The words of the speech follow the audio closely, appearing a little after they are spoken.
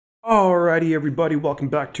Alrighty, everybody, welcome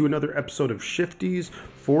back to another episode of Shifty's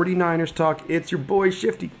 49ers Talk. It's your boy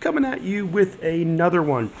Shifty coming at you with another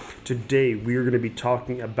one. Today, we are going to be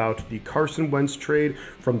talking about the Carson Wentz trade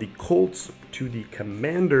from the Colts to the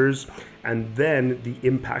Commanders, and then the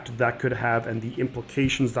impact that could have and the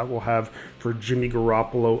implications that will have for Jimmy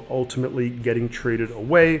Garoppolo ultimately getting traded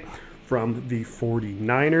away from the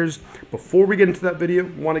 49ers. Before we get into that video, I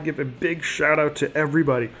want to give a big shout out to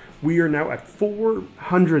everybody. We are now at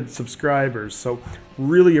 400 subscribers, so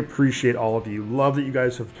really appreciate all of you. Love that you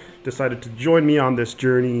guys have decided to join me on this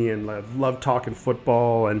journey, and love talking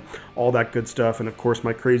football and all that good stuff, and of course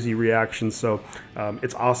my crazy reactions. So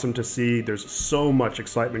it's awesome to see. There's so much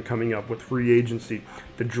excitement coming up with free agency,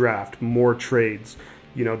 the draft, more trades.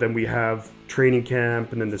 Then we have training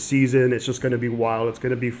camp and then the season. It's just going to be wild. It's going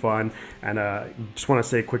to be fun. And just want to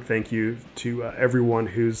say a quick thank you to everyone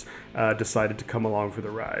who's decided to come along for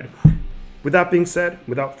the ride. With that being said,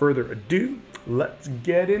 without further ado, let's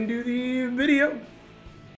get into the video.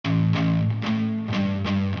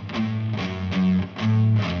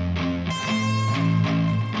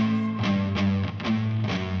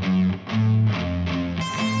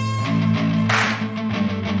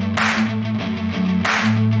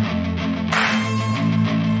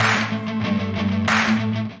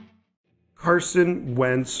 Carson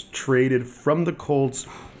Wentz traded from the Colts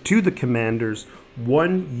to the Commanders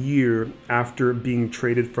 1 year after being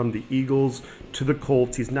traded from the Eagles to the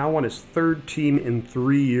Colts. He's now on his third team in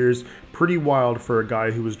 3 years. Pretty wild for a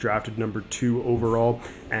guy who was drafted number 2 overall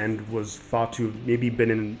and was thought to have maybe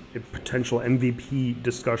been in a potential MVP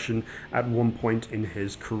discussion at one point in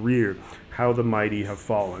his career. How the mighty have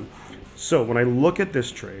fallen. So when I look at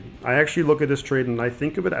this trade, I actually look at this trade and I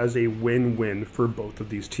think of it as a win-win for both of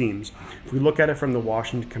these teams. If we look at it from the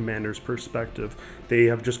Washington Commanders' perspective, they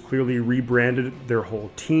have just clearly rebranded their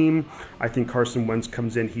whole team. I think Carson Wentz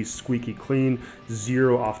comes in, he's squeaky clean,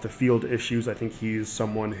 0 off-the-field issues. I think he's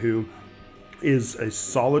someone who is a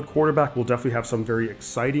solid quarterback, will definitely have some very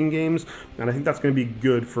exciting games, and I think that's going to be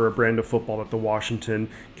good for a brand of football that the Washington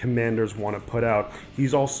Commanders want to put out.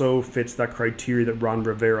 He's also fits that criteria that Ron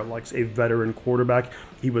Rivera likes, a veteran quarterback.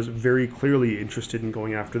 He was very clearly interested in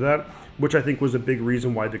going after that, which I think was a big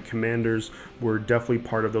reason why the Commanders were definitely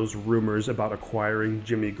part of those rumors about acquiring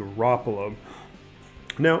Jimmy Garoppolo.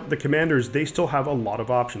 Now, the Commanders, they still have a lot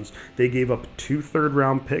of options. They gave up 2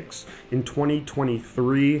 third-round picks in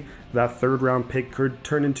 2023. That third-round pick could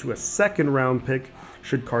turn into a second-round pick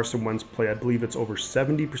should Carson Wentz play. I believe it's over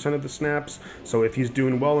 70% of the snaps. So if he's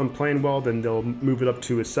doing well and playing well, then they'll move it up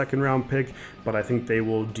to a second-round pick, but I think they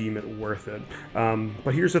will deem it worth it.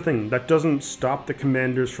 But here's the thing. That doesn't stop the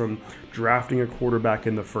Commanders from drafting a quarterback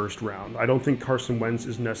in the first round. I don't think Carson Wentz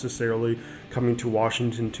is necessarily coming to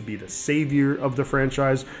Washington to be the savior of the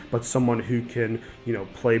franchise, but someone who can,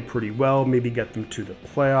 play pretty well, maybe get them to the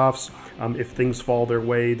playoffs. If things fall their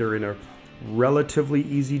way, they're in a relatively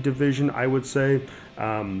easy division, I would say.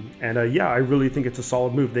 I really think it's a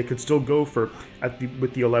solid move. They could still go for,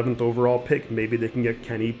 with the 11th overall pick, maybe they can get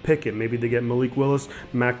Kenny Pickett, maybe they get Malik Willis,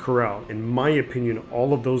 Matt Corral. In my opinion,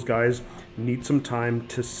 all of those guys need some time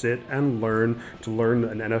to sit and learn, to learn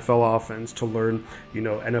an NFL offense, to learn,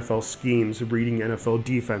 NFL schemes, reading NFL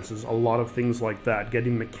defenses, a lot of things like that,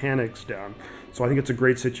 getting mechanics down. So I think it's a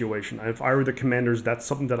great situation. If I were the Commanders, that's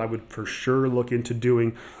something that I would for sure look into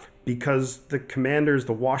doing, because the Commanders,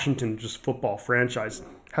 the Washington football franchise,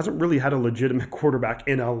 hasn't really had a legitimate quarterback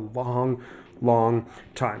in a long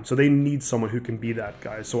time. So they need someone who can be that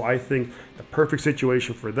guy. So I think the perfect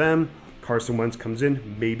situation for them, Carson Wentz comes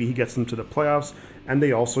in, maybe he gets them to the playoffs, and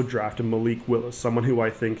they also drafted Malik Willis, someone who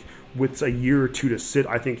I think with a year or two to sit,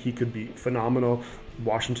 I think he could be phenomenal.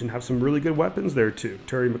 Washington have some really good weapons there too.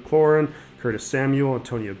 Terry McLaurin, Curtis Samuel,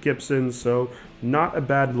 Antonio Gibson. So not a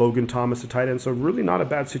bad Logan Thomas, a tight end. So really not a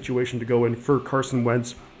bad situation to go in for Carson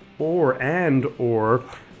Wentz or an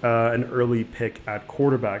early pick at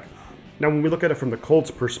quarterback. Now, when we look at it from the Colts'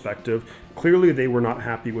 perspective, clearly they were not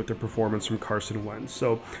happy with their performance from Carson Wentz.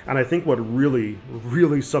 And I think what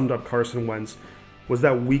really summed up Carson Wentz was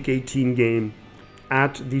that Week 18 game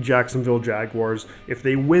at the Jacksonville Jaguars. If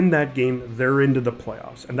they win that game, they're into the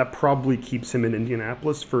playoffs, and that probably keeps him in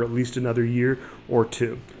Indianapolis for at least another year or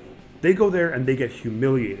two. They go there and they get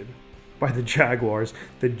humiliated by the Jaguars.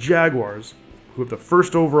 The Jaguars, who have the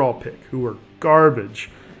first overall pick, who are garbage,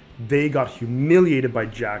 they got humiliated by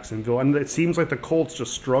Jacksonville, and it seems like the Colts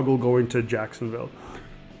just struggle going to Jacksonville.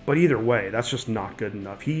 But either way, that's just not good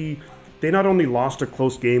enough. They not only lost a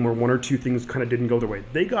close game where one or two things kind of didn't go their way,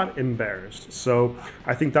 they got embarrassed. So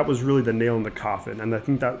I think that was really the nail in the coffin, and I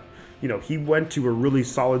think that he went to a really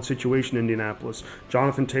solid situation in Indianapolis.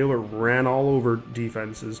 Jonathan Taylor ran all over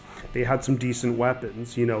defenses. They had some decent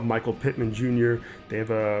weapons. Michael Pittman Jr., they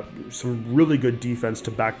have some really good defense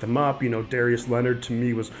to back them up. Darius Leonard, to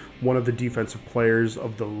me, was one of the defensive players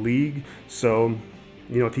of the league. So,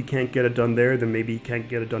 if he can't get it done there, then maybe he can't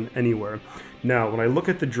get it done anywhere. Now, when I look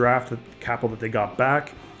at the draft capital that they got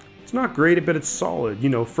back, it's not great, but it's solid.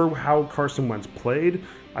 For how Carson Wentz played,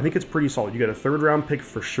 I think it's pretty solid. You get a third-round pick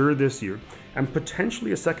for sure this year, and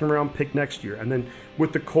potentially a second-round pick next year. And then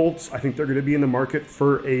with the Colts, I think they're going to be in the market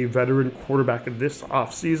for a veteran quarterback this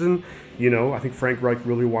offseason. I think Frank Reich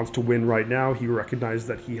really wants to win right now. He recognized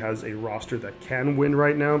that he has a roster that can win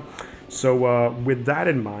right now. So with that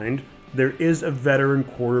in mind, there is a veteran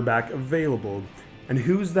quarterback available. And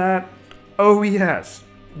who's that? Oh, yes,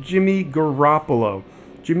 Jimmy Garoppolo.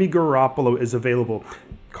 Jimmy Garoppolo is available.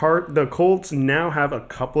 The Colts now have a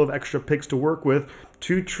couple of extra picks to work with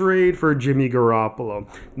to trade for Jimmy Garoppolo.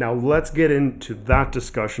 Now let's get into that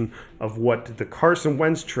discussion of what the Carson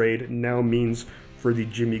Wentz trade now means for the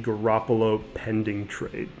Jimmy Garoppolo pending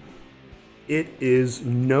trade. It is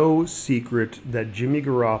no secret that Jimmy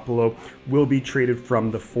Garoppolo will be traded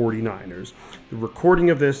from the 49ers. The recording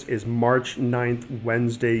of this is March 9th,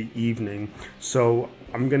 Wednesday evening. So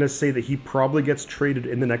I'm going to say that he probably gets traded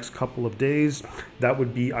in the next couple of days. That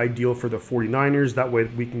would be ideal for the 49ers. That way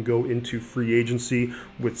we can go into free agency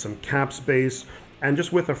with some cap space and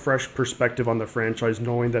just with a fresh perspective on the franchise,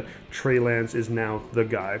 knowing that Trey Lance is now the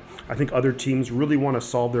guy. I think other teams really want to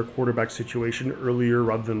solve their quarterback situation earlier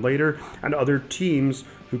rather than later, and other teams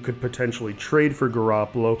who could potentially trade for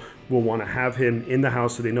Garoppolo will want to have him in the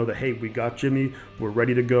house so they know that, hey, we got Jimmy, we're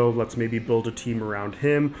ready to go, let's maybe build a team around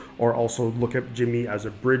him, or also look at Jimmy as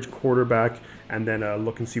a bridge quarterback and then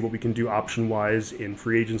look and see what we can do option-wise in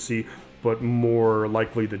free agency, but more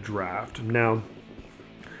likely the draft. Now,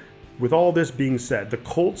 with all this being said, the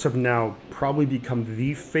Colts have now probably become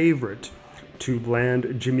the favorite to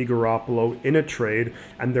land Jimmy Garoppolo in a trade,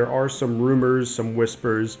 and there are some rumors, some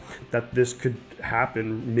whispers that this could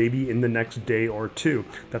happen maybe in the next day or two,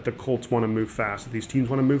 that the Colts want to move fast. If these teams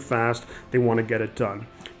want to move fast, they want to get it done.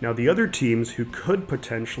 Now, the other teams who could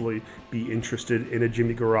potentially be interested in a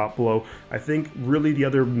Jimmy Garoppolo, I think really the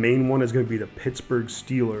other main one is going to be the Pittsburgh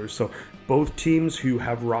Steelers. So both teams who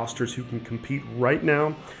have rosters who can compete right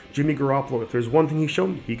now. Jimmy Garoppolo, if there's one thing he's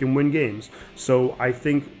shown, he can win games. So I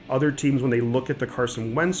think other teams, when they look at the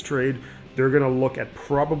Carson Wentz trade, they're going to look at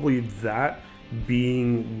probably that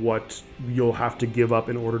being what you'll have to give up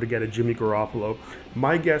in order to get a Jimmy Garoppolo.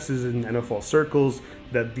 My guess is in NFL circles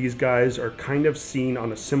that these guys are kind of seen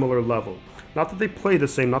on a similar level. Not that they play the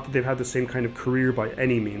same, not that they've had the same kind of career by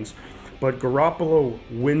any means, but Garoppolo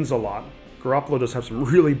wins a lot. Garoppolo does have some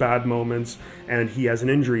really bad moments, and he has an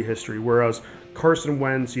injury history, whereas Carson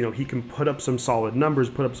Wentz, he can put up some solid numbers,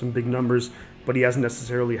 put up some big numbers, but he hasn't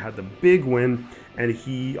necessarily had the big win.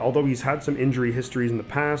 And although he's had some injury histories in the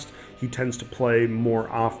past, he tends to play more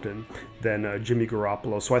often than Jimmy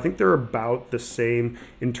Garoppolo. So I think they're about the same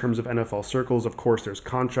in terms of NFL circles. Of course, there's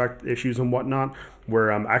contract issues and whatnot,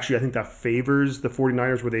 where actually I think that favors the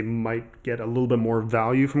 49ers, where they might get a little bit more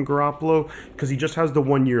value from Garoppolo, because he just has the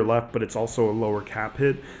 1 year left, but it's also a lower cap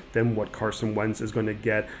hit than what Carson Wentz is going to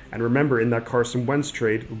get. And remember, in that Carson Wentz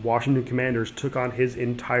trade, Washington Commanders took on his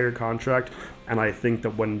entire contract, and I think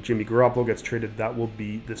that when Jimmy Garoppolo gets traded, that will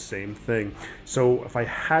be the same thing. So if I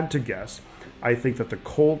had to guess, I think that the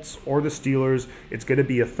Colts or the Steelers, it's going to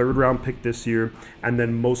be a third-round pick this year, and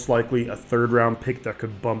then most likely a third-round pick that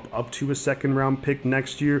could bump up to a second-round pick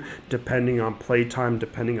next year, depending on play time,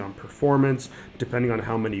 depending on performance, depending on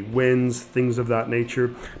how many wins, things of that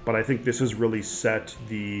nature. But I think this has really set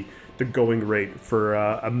the going rate for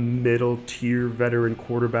a middle-tier veteran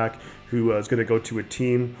quarterback who is going to go to a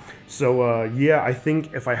team. So, yeah, I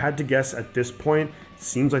think if I had to guess at this point, it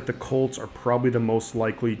seems like the Colts are probably the most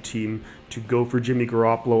likely team to go for Jimmy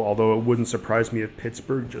Garoppolo, although it wouldn't surprise me if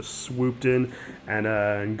Pittsburgh just swooped in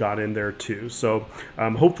and got in there too. So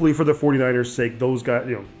hopefully for the 49ers' sake, those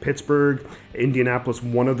guys, Pittsburgh, Indianapolis,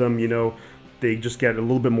 one of them, they just get a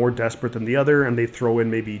little bit more desperate than the other, and they throw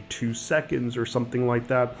in maybe 2 seconds or something like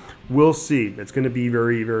that. We'll see. It's going to be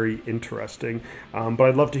very, very interesting. But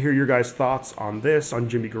I'd love to hear your guys' thoughts on this, on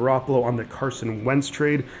Jimmy Garoppolo, on the Carson Wentz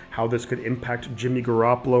trade, how this could impact Jimmy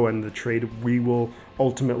Garoppolo and the trade we will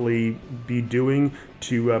ultimately be doing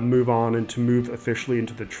to move on and to move officially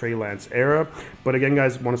into the Trey Lance era. But again,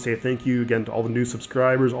 guys, I want to say thank you again to all the new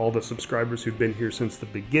subscribers, all the subscribers who've been here since the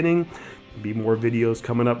beginning. Be more videos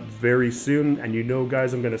coming up very soon. And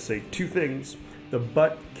guys, I'm going to say 2 things. The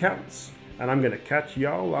butt counts. And I'm going to catch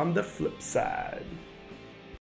y'all on the flip side.